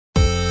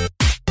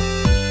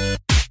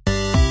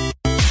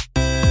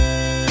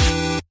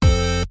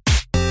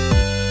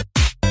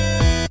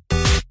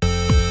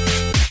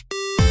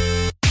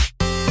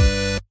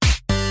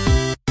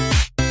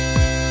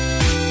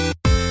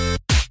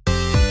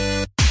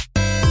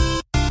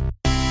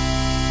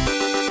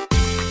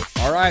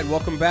right,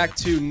 welcome back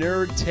to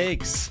Nerd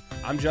Takes.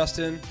 I'm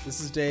Justin, this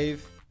is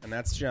Dave, and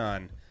that's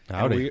John.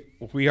 Howdy.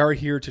 And we are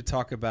here to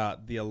talk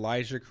about the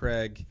Elijah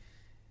Craig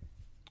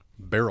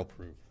Barrel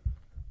Proof.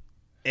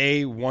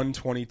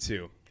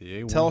 A122.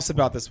 The A122. Tell us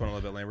about this one a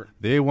little bit, Lambert.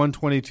 The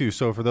A122.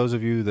 So for those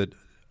of you that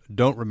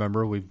don't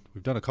remember, we've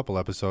done a couple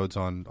episodes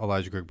on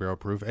Elijah Craig Barrel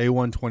Proof.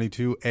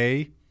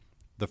 A122A,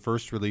 the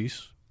first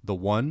release, the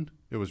one.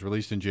 It was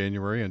released in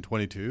January and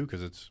 22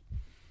 because it's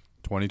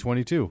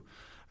 2022.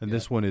 And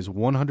this one is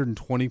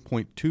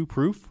 120.2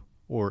 proof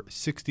or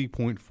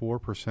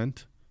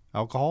 60.4%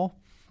 alcohol.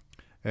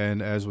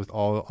 And as with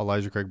all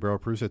Elijah Craig Barrel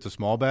Proofs, it's a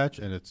small batch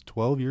and it's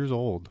 12 years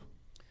old.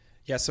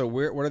 Yeah, so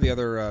what are the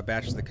other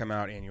batches that come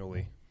out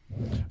annually?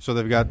 So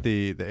they've got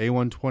the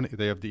A120,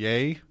 they have the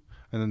A,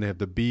 and then they have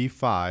the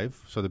B5.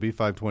 So the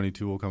B522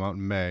 will come out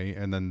in May,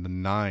 and then the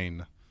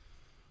 9,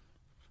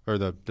 or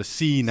the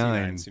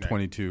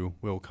C922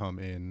 will come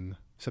in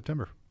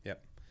September.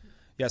 Yep.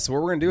 Yeah, so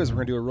what we're going to do is we're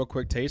going to do a real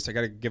quick taste. I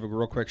got to give a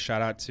real quick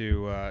shout out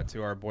to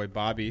our boy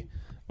Bobby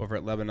over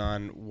at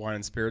Lebanon Wine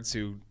and Spirits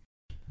who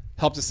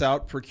helped us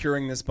out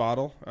procuring this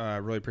bottle.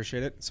 Really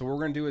appreciate it. So what we're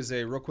going to do is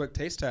a real quick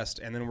taste test,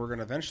 and then we're going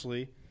to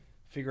eventually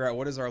figure out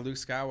what is our Luke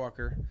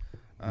Skywalker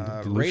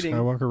The Luke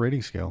Skywalker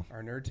rating scale.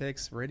 Our Nerd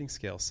Takes rating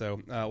scale. So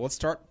let's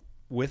start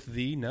with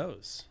the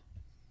nose.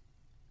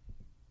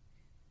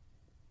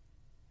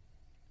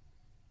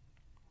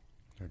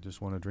 I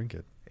just want to drink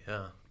it.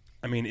 Yeah.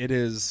 I mean, it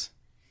is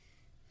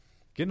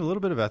Getting a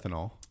little bit of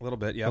ethanol. a little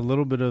bit, yeah. A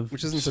little bit of...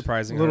 Which isn't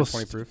surprising, A little,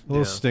 120 proof. A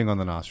little Yeah. sting on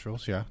the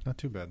nostrils. Yeah, not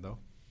too bad, though.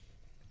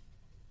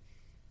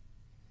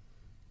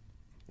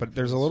 But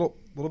there's a little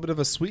bit of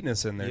a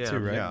sweetness in there, too,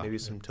 right? yeah. Maybe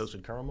some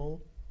toasted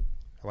caramel.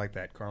 I like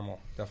that. Caramel,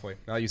 definitely.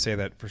 Now you say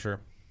that, for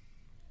sure.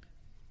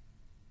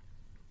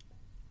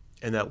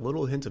 And that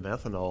little hint of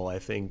ethanol,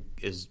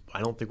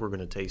 I don't think we're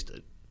going to taste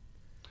it.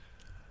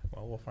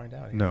 Well, we'll find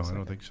out. No, I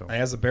don't think so.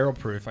 As a barrel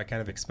proof, I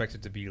kind of expect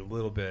it to be a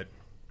little bit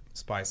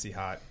spicy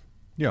hot.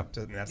 Yeah,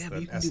 And that's But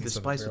the you can do essence the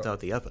of spice barrel. without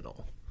the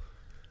ethanol.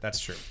 That's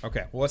true.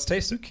 Okay, well, let's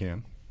taste you it.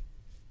 can.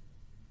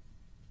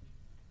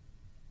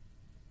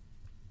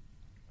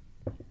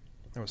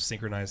 That was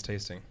synchronized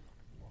tasting.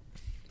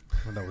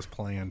 Well, that was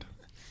planned.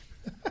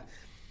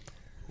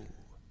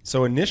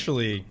 So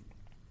initially,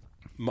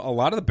 a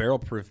lot of the barrel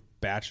proof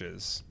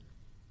batches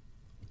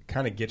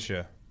kind of get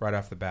you right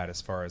off the bat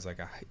as far as like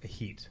a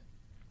heat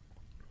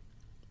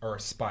or a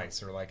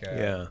spice or like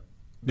a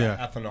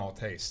ethanol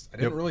taste. I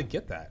didn't really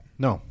get that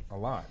No. a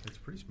lot. It's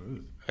pretty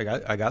smooth. I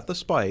got the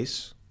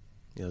spice.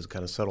 It's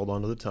kind of settled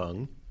onto the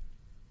tongue.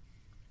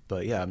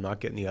 But yeah, I'm not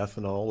getting the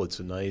ethanol. It's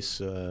a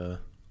nice,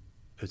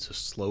 it's a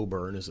slow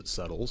burn as it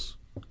settles.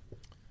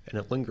 And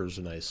it lingers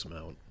a nice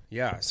amount.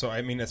 Yeah, so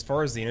I mean, as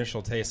far as the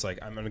initial taste, like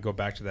I'm going to go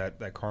back to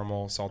that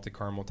caramel, salted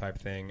caramel type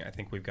thing. I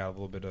think we've got a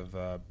little bit of,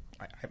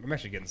 I'm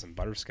actually getting some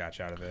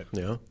butterscotch out of it.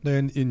 Yeah.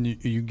 Then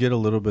you get a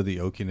little bit of the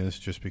oakiness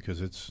just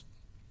because it's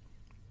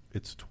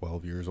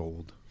 12 years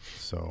old.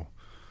 So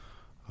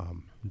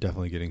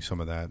definitely getting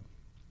some of that.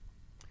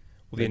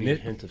 Well, Maybe a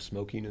hint of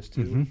smokiness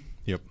too. Mm-hmm.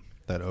 Yep.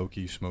 That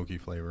oaky, smoky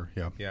flavor.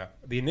 Yeah. Yeah,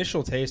 the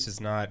initial taste is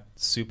not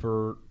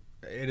super.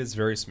 It is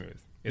very smooth.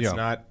 It's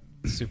not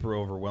super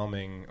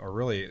overwhelming, or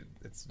really,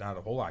 it's not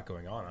a whole lot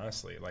going on,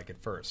 honestly. Like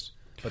at first,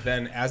 but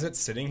then as it's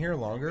sitting here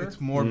longer, It's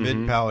more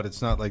mid palate.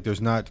 It's not like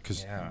there's not,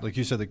 because like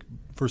you said, like,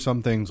 for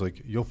some things,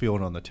 like you'll feel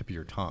it on the tip of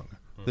your tongue.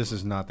 Mm-hmm. This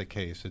is not the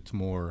case. It's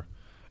more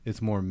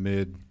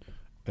mid,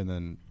 and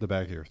then the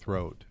back of your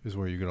throat is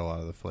where you get a lot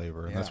of the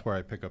flavor, and that's where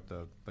I pick up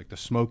the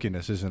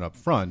smokiness isn't up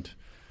front.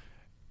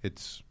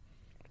 It's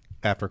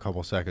after a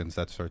couple seconds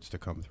that starts to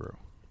come through.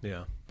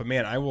 Yeah. But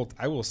man, I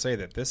will say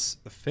that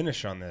the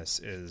finish on this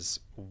is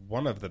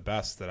one of the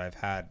best that I've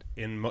had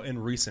in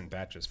recent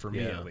batches, for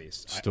me at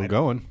least. Still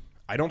going.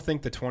 I don't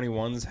think the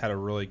 21s had a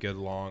really good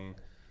long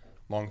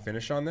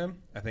finish on them.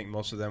 I think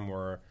most of them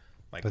were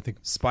like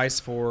spice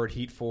forward,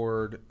 heat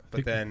forward,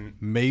 but then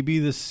maybe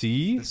the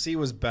C. The C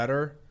was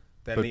better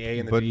than the A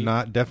and the but B.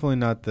 But definitely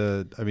not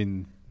the. I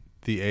mean,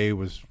 the A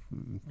was.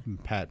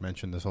 Pat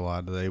mentioned this a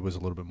lot. The A was a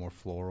little bit more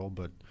floral,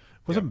 but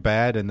it wasn't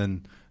bad. And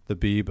then the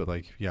B, but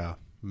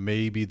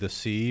maybe the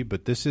C.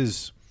 But this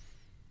is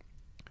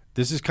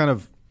kind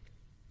of.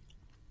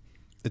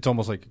 It's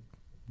almost like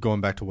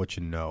going back to what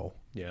you know.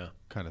 Yeah.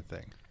 Kind of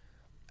thing.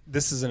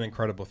 This is an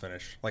incredible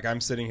finish. Like, I'm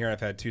sitting here, I've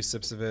had 2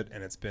 sips of it,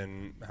 and it's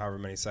been however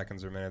many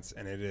seconds or minutes,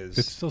 and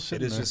it's still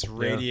sitting there. just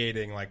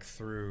radiating like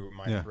through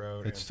my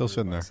throat. It's and still through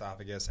sitting my there.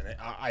 esophagus,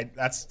 and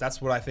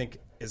that's what I think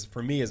is,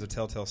 for me, is a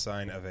telltale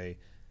sign of a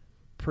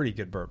pretty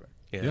good bourbon.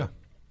 Yeah.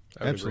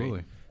 I would Absolutely.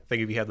 agree. I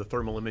think if you had the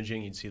thermal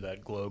imaging, you'd see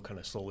that glow kind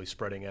of slowly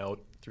spreading out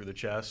through the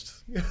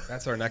chest.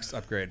 That's our next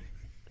upgrade,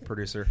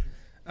 producer.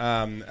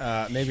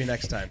 Maybe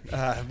next time.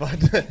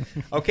 But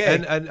okay.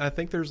 And I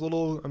think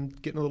I'm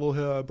getting a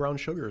little brown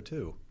sugar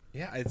too.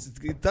 Yeah,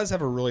 it does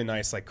have a really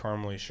nice like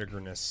caramely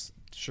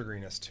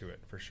sugariness to it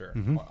for sure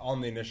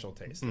on the initial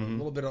taste. A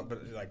little bit,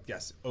 but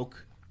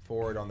oak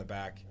forward on the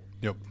back.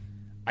 Yep.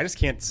 I just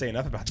can't say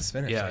enough about this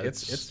finish. Yeah, Like,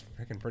 it's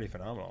freaking pretty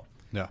phenomenal.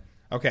 Yeah.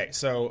 Okay,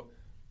 so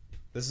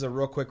This is a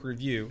real quick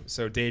review.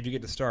 So, Dave, you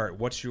get to start.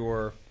 What's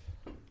your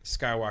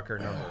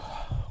Skywalker number?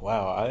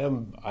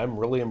 Wow, I'm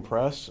really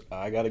impressed.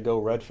 I got to go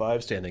red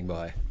 5 standing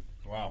by.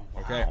 Wow.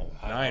 Okay.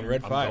 9,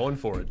 red 5. I'm going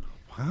for it.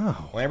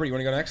 Wow. Lambert, you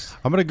want to go next?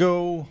 I'm gonna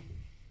go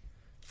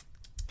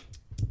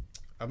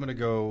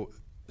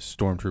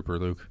Stormtrooper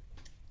Luke.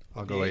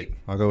 I'll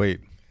go 8.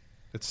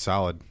 It's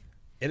solid.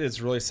 It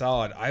is really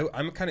solid.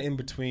 I'm kind of in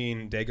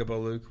between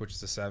Dagobah Luke, which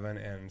is a 7,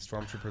 and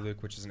Stormtrooper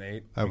Luke, which is an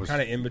 8. I'm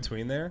kind of in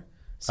between there.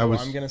 So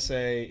I'm going to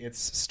say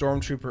it's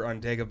Stormtrooper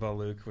on Dagobah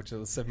Luke, which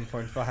is a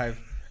 7.5.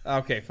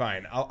 Okay,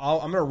 fine. I'm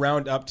going to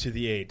round up to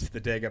the 8, the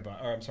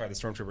Dagobah. Or I'm sorry, the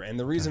Stormtrooper. And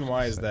the reason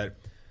why is that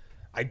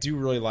I do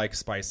really like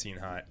spicy and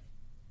hot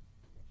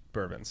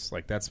bourbons.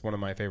 Like, that's one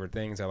of my favorite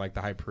things. I like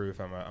the high proof.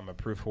 I'm a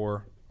proof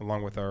whore,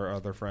 along with our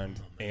other friend.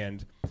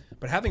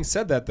 But having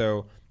said that,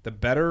 though,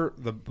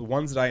 the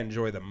ones that I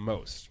enjoy the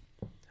most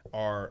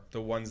are the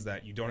ones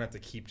that you don't have to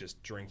keep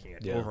just drinking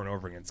it over and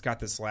over again. It's got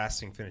this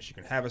lasting finish. You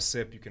can have a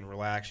sip, you can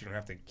relax, you don't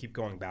have to keep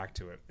going back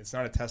to it. It's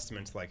not a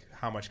testament to like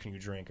how much can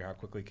you drink or how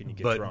quickly can you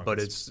get drunk. But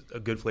it's a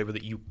good flavor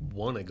that you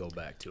want to go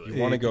back to it.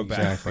 You want to go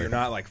back, but you're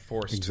not like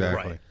forced to.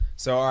 Right.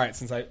 So all right,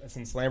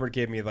 since Lambert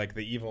gave me like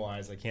the evil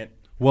eyes, I can't.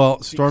 Well,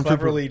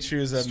 cleverly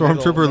choose a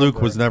Stormtrooper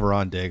Luke was never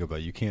on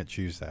Dagobah. You can't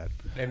choose that.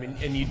 I mean,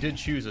 and you did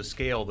choose a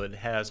scale that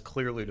has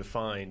clearly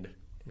defined.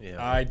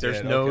 Yeah, I did,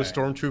 there's no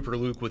Stormtrooper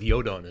Luke with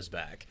Yoda on his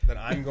back. Then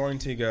I'm going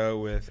to go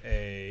with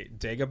a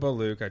Dagobah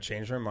Luke. I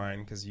changed my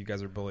mind because you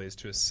guys are bullies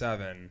to a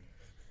 7.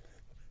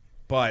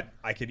 But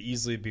I could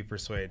easily be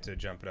persuaded to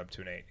jump it up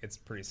to an 8. It's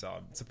pretty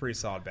solid. It's a pretty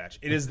solid batch.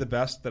 It is the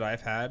best that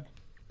I've had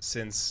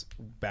since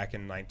back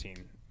in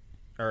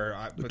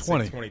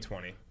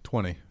 2020.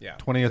 20. Yeah.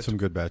 20 had some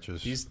good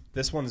batches.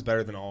 This one's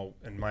better than all,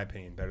 in my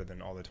opinion, better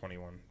than all the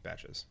 21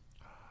 batches.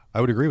 I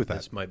would agree with that.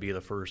 This might be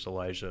the first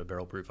Elijah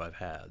barrel proof I've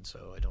had,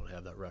 so I don't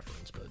have that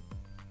reference,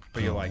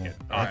 but you like it.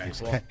 All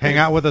right. Well, hang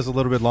out with us a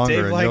little bit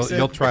longer, and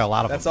you'll try a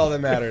lot of them. That's all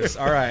that matters.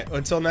 All right.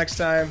 Until next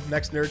time,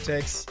 next Nerd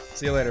Takes.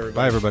 See you later, everybody.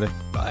 Bye, everybody.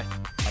 Bye.